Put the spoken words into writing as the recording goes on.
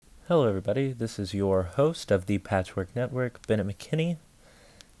Hello everybody, this is your host of the Patchwork Network, Bennett McKinney.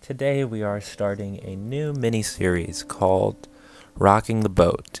 Today we are starting a new mini-series called Rocking the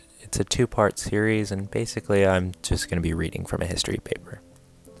Boat. It's a two-part series, and basically I'm just going to be reading from a history paper.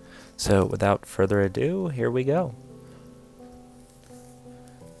 So without further ado, here we go.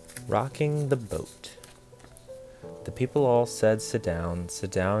 Rocking the Boat. The people all said, sit down,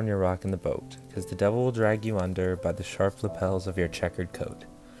 you're rocking the boat, 'cause the devil will drag you under by the sharp lapels of your checkered coat.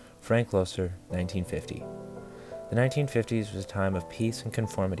 Frank Loesser, 1950. The 1950s was a time of peace and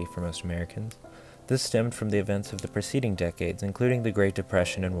conformity for most Americans. This stemmed from the events of the preceding decades, including the Great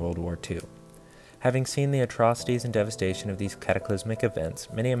Depression and World War II. Having seen the atrocities and devastation of these cataclysmic events,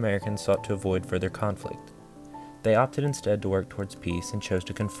 many Americans sought to avoid further conflict. They opted instead to work towards peace and chose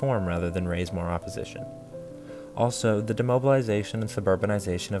to conform rather than raise more opposition. Also, the demobilization and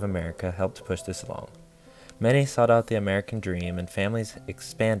suburbanization of America helped push this along. Many sought out the American dream, and families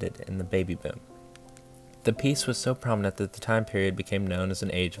expanded in the baby boom. The peace was so prominent that the time period became known as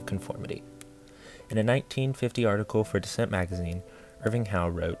an age of conformity. In a 1950 article for Dissent magazine, Irving Howe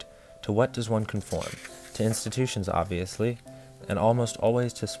wrote, "To what does one conform? To institutions, obviously, and almost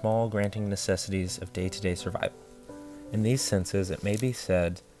always to small granting necessities of day-to-day survival. In these senses, it may be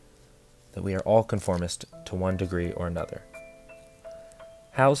said that we are all conformists to one degree or another."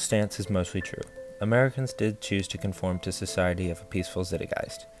 Howe's stance is mostly true. Americans did choose to conform to society of a peaceful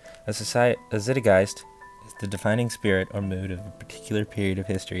zeitgeist. A zeitgeist is the defining spirit or mood of a particular period of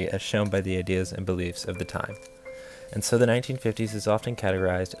history as shown by the ideas and beliefs of the time. And so the 1950s is often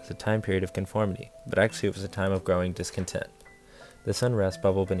categorized as a time period of conformity, but actually it was a time of growing discontent. This unrest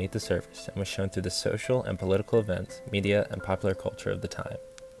bubbled beneath the surface and was shown through the social and political events, media, and popular culture of the time.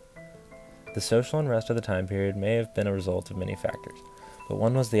 The social unrest of the time period may have been a result of many factors, but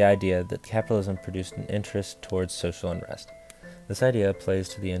one was the idea that capitalism produced an interest towards social unrest. This idea appeals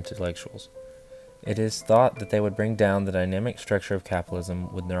to the intellectuals. It is thought that they would bring down the dynamic structure of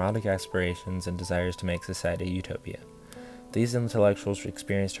capitalism with neurotic aspirations and desires to make society a utopia. These intellectuals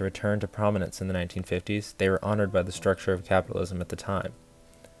experienced a return to prominence in the 1950s. They were honored by the structure of capitalism at the time.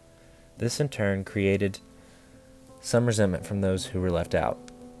 This in turn created some resentment from those who were left out.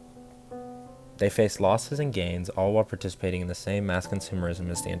 They faced losses and gains, all while participating in the same mass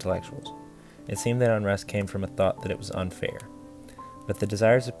consumerism as the intellectuals. It seemed that unrest came from a thought that it was unfair. But the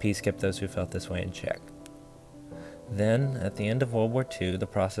desires of peace kept those who felt this way in check. Then, at the end of World War II, the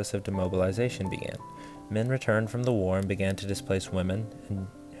process of demobilization began. Men returned from the war and began to displace women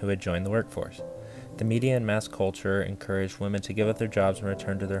who had joined the workforce. The media and mass culture encouraged women to give up their jobs and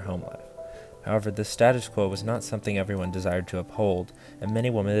return to their home life. However, this status quo was not something everyone desired to uphold, and many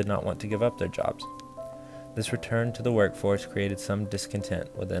women did not want to give up their jobs. This return to the workforce created some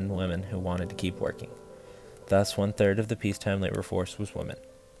discontent within women who wanted to keep working. Thus, 1/3 of the peacetime labor force was women.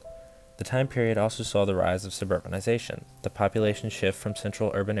 The time period also saw the rise of suburbanization, the population shift from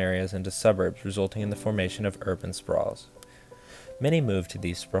central urban areas into suburbs, resulting in the formation of urban sprawls. Many moved to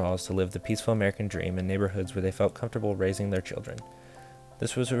these sprawls to live the peaceful American dream in neighborhoods where they felt comfortable raising their children.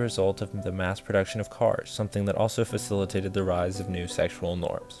 This was a result of the mass production of cars, something that also facilitated the rise of new sexual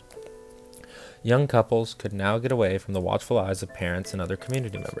norms. Young couples could now get away from the watchful eyes of parents and other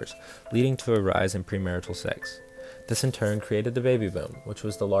community members, leading to a rise in premarital sex. This in turn created the baby boom, which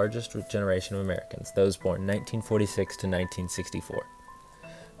was the largest generation of Americans, those born 1946 to 1964.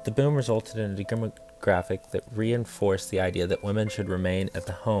 The boom resulted in a demographic that reinforced the idea that women should remain at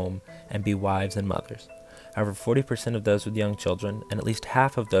the home and be wives and mothers. However, 40% of those with young children, and at least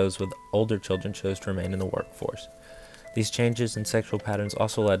half of those with older children, chose to remain in the workforce. These changes in sexual patterns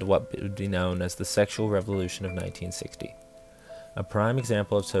also led to what would be known as the sexual revolution of 1960. A prime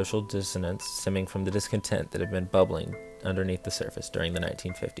example of social dissonance stemming from the discontent that had been bubbling underneath the surface during the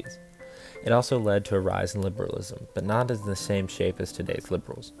 1950s. It also led to a rise in liberalism, but not in the same shape as today's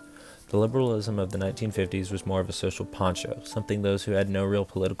liberals. The liberalism of the 1950s was more of a social poncho, something those who had no real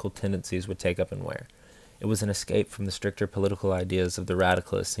political tendencies would take up and wear. It was an escape from the stricter political ideas of the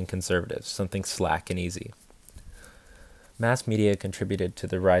radicalists and conservatives, something slack and easy. Mass media contributed to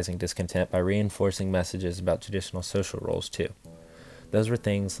the rising discontent by reinforcing messages about traditional social roles too. Those were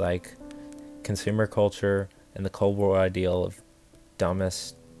things like consumer culture and the Cold War ideal of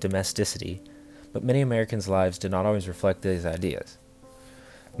domesticity, but many Americans' lives did not always reflect these ideas.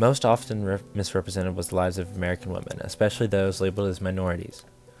 Most often misrepresented was the lives of American women, especially those labeled as minorities.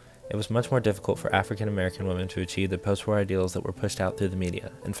 It was much more difficult for African American women to achieve the post-war ideals that were pushed out through the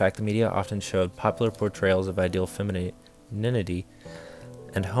media. In fact, the media often showed popular portrayals of ideal femininity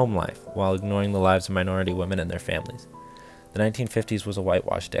and home life, while ignoring the lives of minority women and their families. The 1950s was a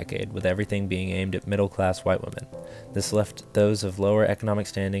whitewash decade, with everything being aimed at middle-class white women. This left those of lower economic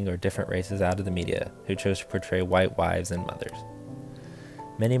standing or different races out of the media, who chose to portray white wives and mothers.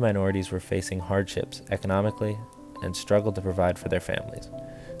 Many minorities were facing hardships economically and struggled to provide for their families.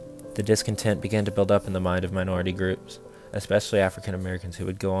 The discontent began to build up in the mind of minority groups, especially African Americans who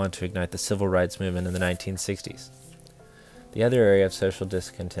would go on to ignite the civil rights movement in the 1960s. The other area of social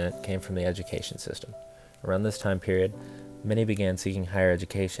discontent came from the education system. Around this time period, many began seeking higher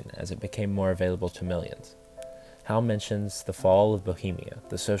education as it became more available to millions. Howe mentions the fall of Bohemia,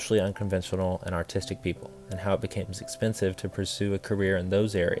 the socially unconventional and artistic people, and how it became as expensive to pursue a career in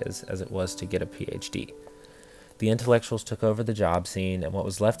those areas as it was to get a PhD. The intellectuals took over the job scene, and what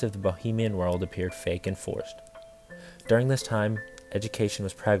was left of the Bohemian world appeared fake and forced. During this time, education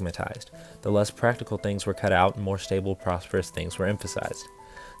was pragmatized. The less practical things were cut out and more stable, prosperous things were emphasized.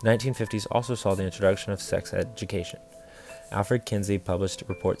 The 1950s also saw the introduction of sex education. Alfred Kinsey published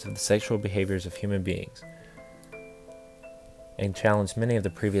reports of the sexual behaviors of human beings and challenged many of the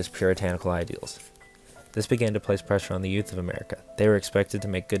previous puritanical ideals. This began to place pressure on the youth of America. They were expected to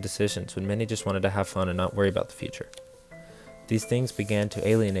make good decisions when many just wanted to have fun and not worry about the future. These things began to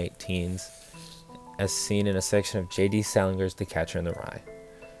alienate teens, as seen in a section of J.D. Salinger's The Catcher in the Rye.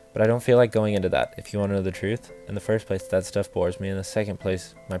 But I don't feel like going into that, if you want to know the truth. In the first place, that stuff bores me. In the second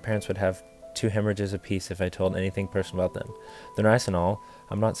place, my parents would have 2 hemorrhages apiece if I told anything personal about them. They're nice and all,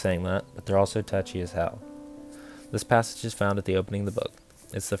 I'm not saying that, but they're also touchy as hell. This passage is found at the opening of the book.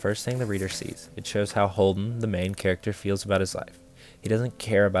 It's the first thing the reader sees. It shows how Holden, the main character, feels about his life. He doesn't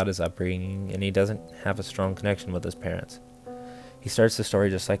care about his upbringing, and he doesn't have a strong connection with his parents. He starts the story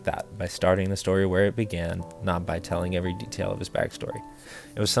just like that, by starting the story where it began, not by telling every detail of his backstory.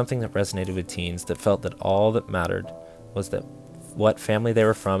 It was something that resonated with teens that felt that all that mattered was that what family they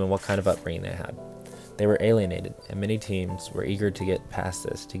were from and what kind of upbringing they had. They were alienated, and many teens were eager to get past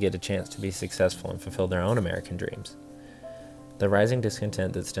this, to get a chance to be successful and fulfill their own American dreams. The rising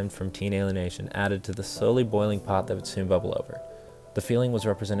discontent that stemmed from teen alienation added to the slowly boiling pot that would soon bubble over. The feeling was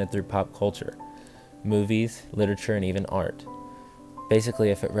represented through pop culture, movies, literature, and even art. Basically,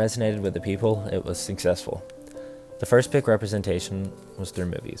 if it resonated with the people, it was successful. The first big representation was through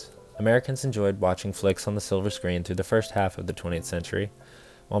movies. Americans enjoyed watching flicks on the silver screen through the first half of the 20th century.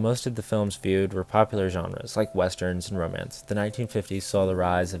 While most of the films viewed were popular genres like westerns and romance, the 1950s saw the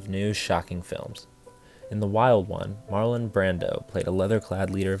rise of new, shocking films. In The Wild One, Marlon Brando played a leather-clad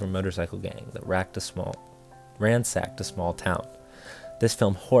leader of a motorcycle gang that ransacked a small town. This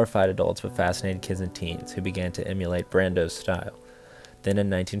film horrified adults but fascinated kids and teens, who began to emulate Brando's style. Then in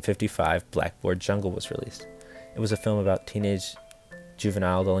 1955, Blackboard Jungle was released. It was a film about teenage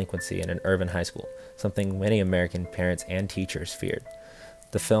juvenile delinquency in an urban high school, something many American parents and teachers feared.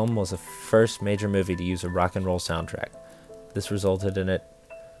 The film was the first major movie to use a rock and roll soundtrack. This resulted in it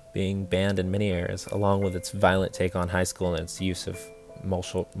being banned in many areas, along with its violent take on high school and its use of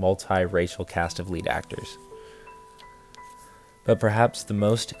multi-racial cast of lead actors. But perhaps the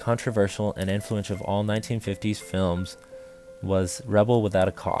most controversial and influential of all 1950s films was Rebel Without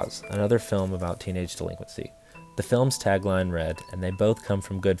a Cause, another film about teenage delinquency. The film's tagline read, "And they both come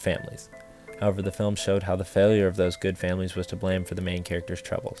from good families." However, the film showed how the failure of those good families was to blame for the main character's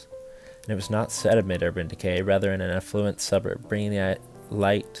troubles. And it was not set amid urban decay, rather in an affluent suburb, bringing the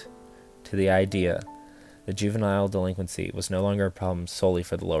light to the idea that juvenile delinquency was no longer a problem solely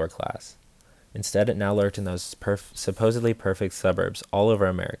for the lower class. Instead, it now lurked in those supposedly perfect suburbs all over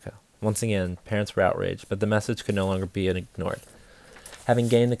America. Once again, parents were outraged, but the message could no longer be ignored. Having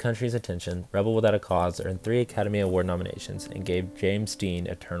gained the country's attention, Rebel Without a Cause earned 3 Academy Award nominations and gave James Dean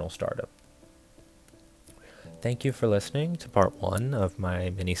eternal stardom. Thank you for listening to part 1 of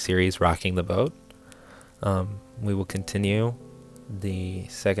my mini-series Rocking the Boat. We will continue the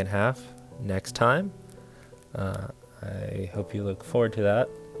second half next time. I hope you look forward to that,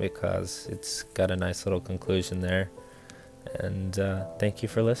 because it's got a nice little conclusion there. And thank you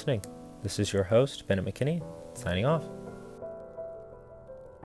for listening. This is your host, Bennett McKinney, signing off.